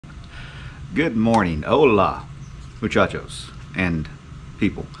Good morning, hola, muchachos and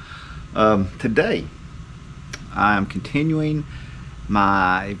people. Today I'm continuing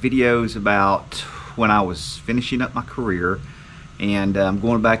my videos about when I was finishing up my career, and I'm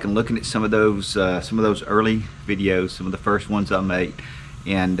going back and looking at some of those early videos, some of the first ones I made,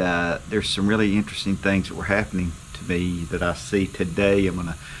 and there's some really interesting things that were happening to me that I see today. I'm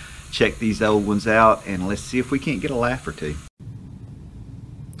gonna check these old ones out and let's see if we can't get a laugh or two.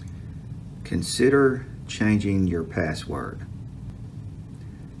 Consider changing your password.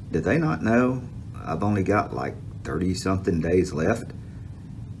 Did they not know I've only got like 30 something days left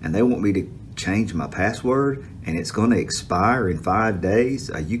and they want me to change my password and it's going to expire in 5 days?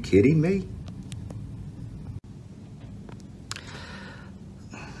 Are you kidding me?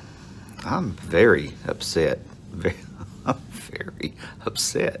 I'm very upset. I'm very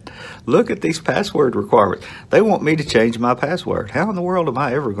upset. Look at these password requirements. They want me to change my password. How in the world am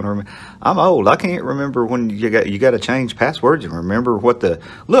I ever going to remember? I'm old. I can't remember when you got to change passwords and remember what the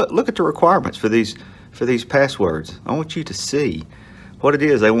look at the requirements for these passwords. I want you to see what it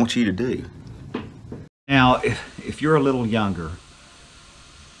is they want you to do. Now, if you're a little younger,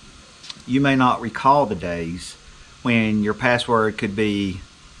 you may not recall the days when your password could be,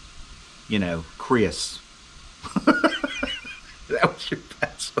 you know, Chris. That was your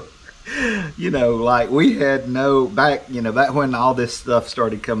password. You know, like we had no back when all this stuff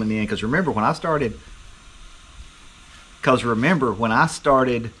started coming in. Because remember when I started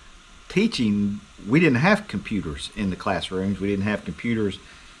teaching, we didn't have computers in the classrooms. We didn't have computers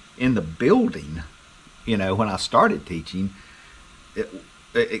in the building. You know, when I started teaching,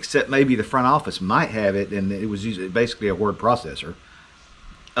 except maybe the front office might have it, and it was usually basically a word processor.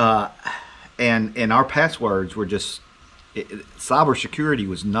 And our passwords were just, cybersecurity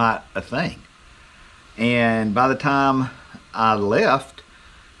was not a thing. And by the time I left,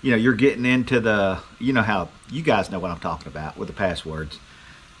 you know, you're getting into the, you know how, you guys know what I'm talking about with the passwords.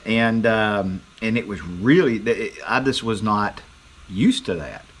 And it was really, I just was not used to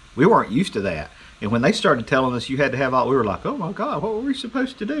that. We weren't used to that. And when they started telling us you had to have all, we were like, oh my God, what were we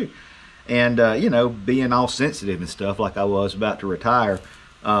supposed to do? And, you know, being all sensitive and stuff like I was about to retire,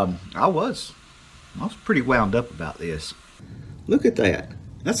 I was pretty wound up about this. Look at that.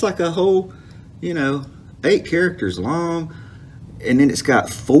 That's like a whole, you know, 8 characters long, and then it's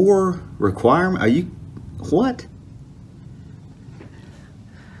got 4 requirements. Are you, what?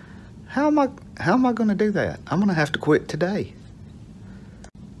 How am I going to do that? I'm going to have to quit today.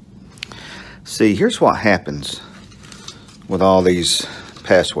 See, here's what happens with all these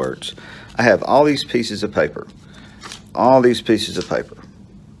passwords. I have all these pieces of paper.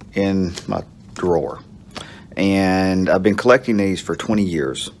 In my drawer, and I've been collecting these for 20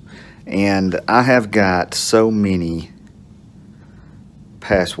 years, and I have got so many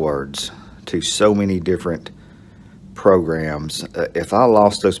passwords to so many different programs. If I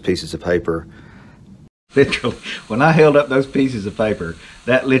lost those pieces of paper, literally, when I held up those pieces of paper,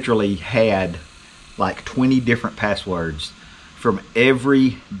 that literally had like 20 different passwords from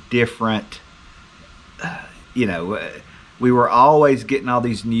every different, you know, we were always getting all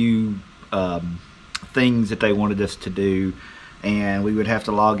these new things that they wanted us to do, and we would have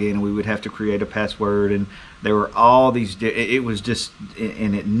to log in and we would have to create a password, and there were all these, it was just,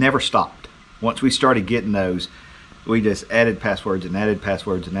 and it never stopped. Once we started getting those, we just added passwords and added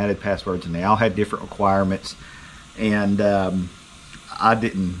passwords and added passwords, and they all had different requirements. And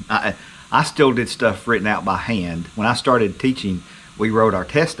I still did stuff written out by hand. When I started teaching, we wrote our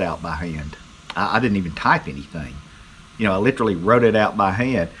test out by hand. I didn't even type anything. You know, I literally wrote it out by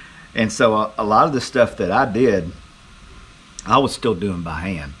hand. And so a lot of the stuff that I did, I was still doing by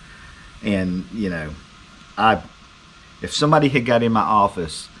hand. And, you know, if somebody had got in my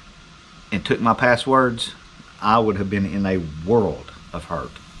office and took my passwords, I would have been in a world of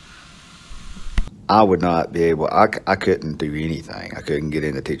hurt. I would not be able, I couldn't do anything. I couldn't get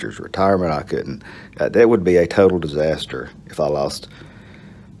into teacher's retirement. I couldn't, that would be a total disaster if I lost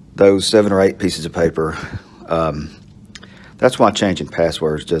those 7 or 8 pieces of paper. That's why changing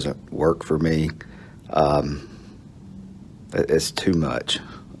passwords doesn't work for me. It's too much.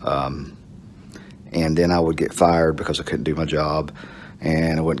 And then I would get fired because I couldn't do my job,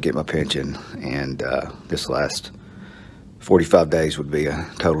 and I wouldn't get my pension. And this last 45 days would be a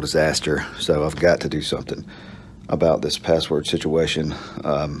total disaster. So I've got to do something about this password situation.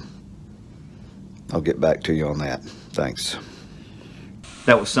 I'll get back to you on that. Thanks.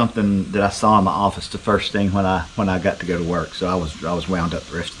 That was something that I saw in my office the first thing when I got to go to work. So I was wound up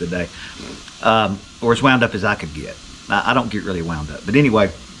the rest of the day, or as wound up as I could get. I don't get really wound up, but anyway,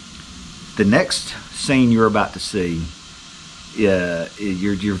 the next scene you're about to see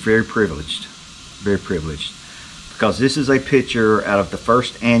you're very privileged, because this is a picture out of the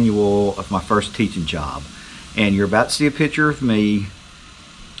first annual of my first teaching job, and you're about to see a picture of me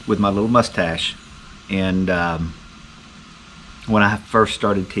with my little mustache, and when I first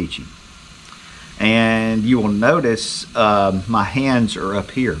started teaching. And you will notice my hands are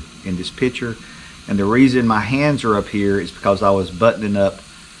up here in this picture, and the reason my hands are up here is because I was buttoning up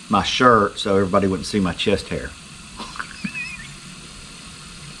my shirt so everybody wouldn't see my chest hair.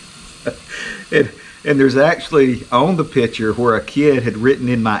 And there's actually on the picture where a kid had written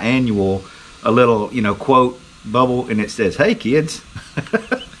in my annual a little, quote bubble, and it says, "Hey kids."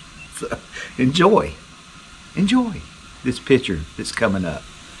 So enjoy this picture that's coming up.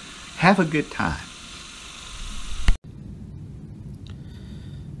 Have a good time.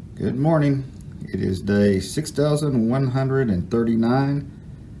 Good morning. It is day 6,139.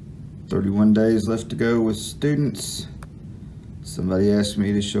 31 days left to go with students. Somebody asked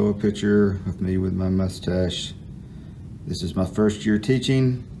me to show a picture of me with my mustache. This is my first year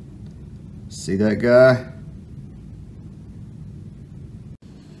teaching. See that guy?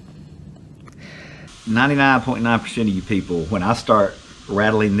 99.9% of you people, when I start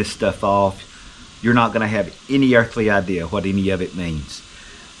rattling this stuff off, you're not going to have any earthly idea what any of it means.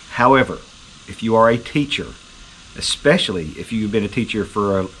 However, if you are a teacher, especially if you've been a teacher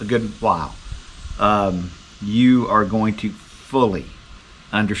for a good while, you are going to fully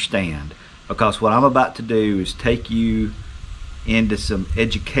understand, because what I'm about to do is take you into some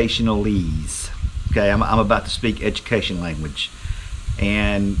educationalese. Okay, I'm about to speak education language,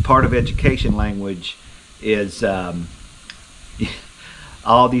 and part of education language is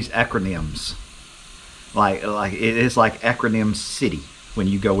all these acronyms. Like it is like acronym city. When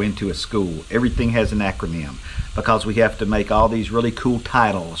you go into a school, everything has an acronym, because we have to make all these really cool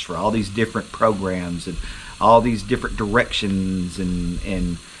titles for all these different programs and all these different directions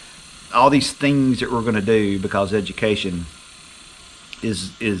and all these things that we're going to do, because education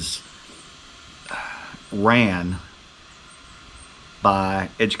is ran by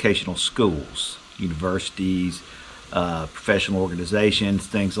educational schools, universities, professional organizations,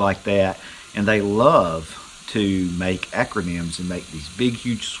 things like that, and they love to make acronyms and make these big,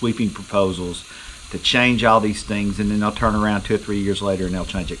 huge, sweeping proposals to change all these things, and then they'll turn around 2 or 3 years later and they'll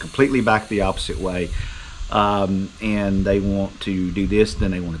change it completely back the opposite way. And they want to do this,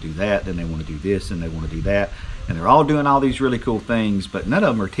 then they want to do that, then they want to do this, and they want to do that, and they're all doing all these really cool things, but none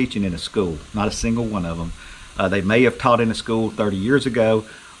of them are teaching in a school. Not a single one of them. They may have taught in a school 30 years ago,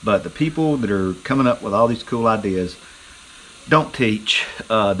 but the people that are coming up with all these cool ideas don't teach.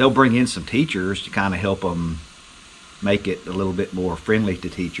 They'll bring in some teachers to kind of help them make it a little bit more friendly to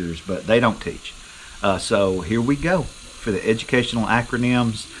teachers, but they don't teach. So here we go for the educational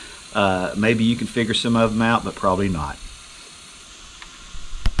acronyms. Maybe you can figure some of them out, but probably not.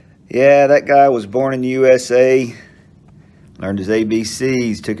 Yeah, that guy was born in the USA, learned his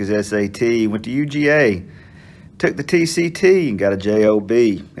ABCs, took his SAT, went to UGA, took the TCT and got a JOB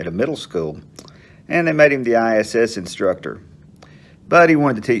at a middle school, and they made him the ISS instructor. But he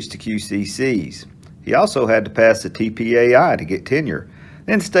wanted to teach the QCCs. He also had to pass the TPAI to get tenure.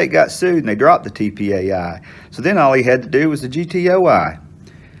 Then the state got sued and they dropped the TPAI. So then all he had to do was the GTOI.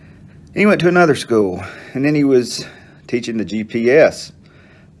 He went to another school, and then he was teaching the GPS.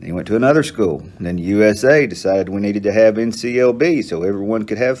 He went to another school, and then the USA decided we needed to have NCLB so everyone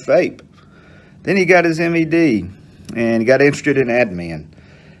could have FAPE. Then he got his MED, and he got interested in admin.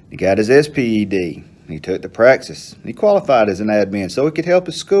 He got his SPED. He took the praxis. He qualified as an admin so he could help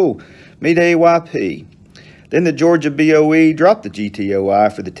his school meet AYP. Then the Georgia BOE dropped the GTOI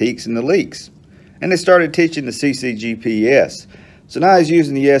for the TEKS and the leaks, and they started teaching the CCGPS. So now he's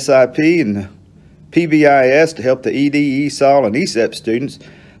using the SIP and the PBIS to help the ED, ESOL, and ESEP students,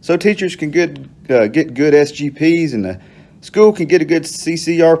 so teachers can get good SGPs and the school can get a good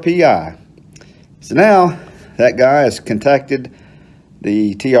CCRPI. So now that guy has contacted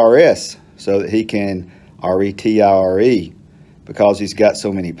the TRS so that he can RETIRE, because he's got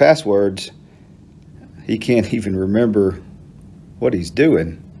so many passwords he can't even remember what he's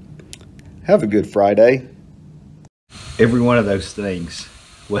doing. Have a good Friday. Every one of those things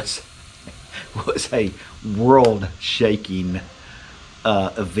was a world-shaking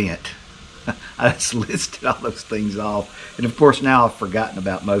event. I just listed all those things off, and of course now I've forgotten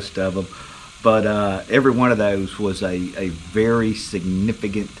about most of them, but every one of those was a very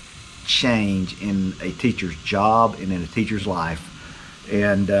significant change in a teacher's job and in a teacher's life,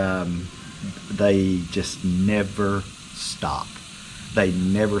 and they just never stop. They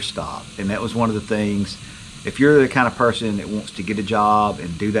never stop. And that was one of the things, if you're the kind of person that wants to get a job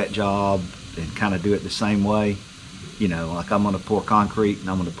and do that job and kind of do it the same way, You know, like I'm going to pour concrete, and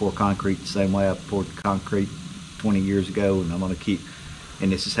I'm going to pour concrete the same way I poured concrete 20 years ago, and I'm going to keep,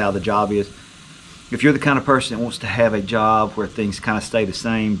 and this is how the job is. If you're the kind of person that wants to have a job where things kind of stay the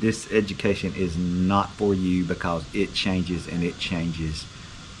same, this education is not for you, because it changes and it changes.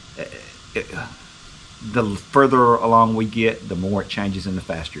 The further along we get, the more it changes and the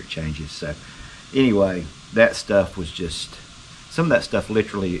faster it changes. So anyway, that stuff was just, some of that stuff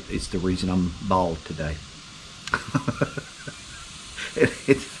literally is the reason I'm bald today.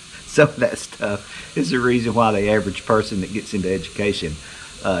 Some of that stuff is the reason why the average person that gets into education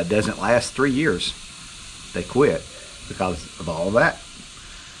doesn't last 3 years. They quit because of all of that.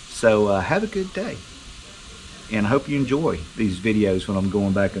 So have a good day, and I hope you enjoy these videos when I'm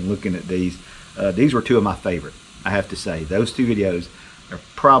going back and looking at these. These were two of my favorite, I have to say. Those two videos are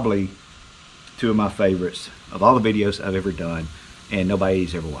probably two of my favorites of all the videos I've ever done, and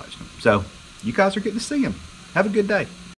nobody's ever watched them. So you guys are getting to see them. Have a good day.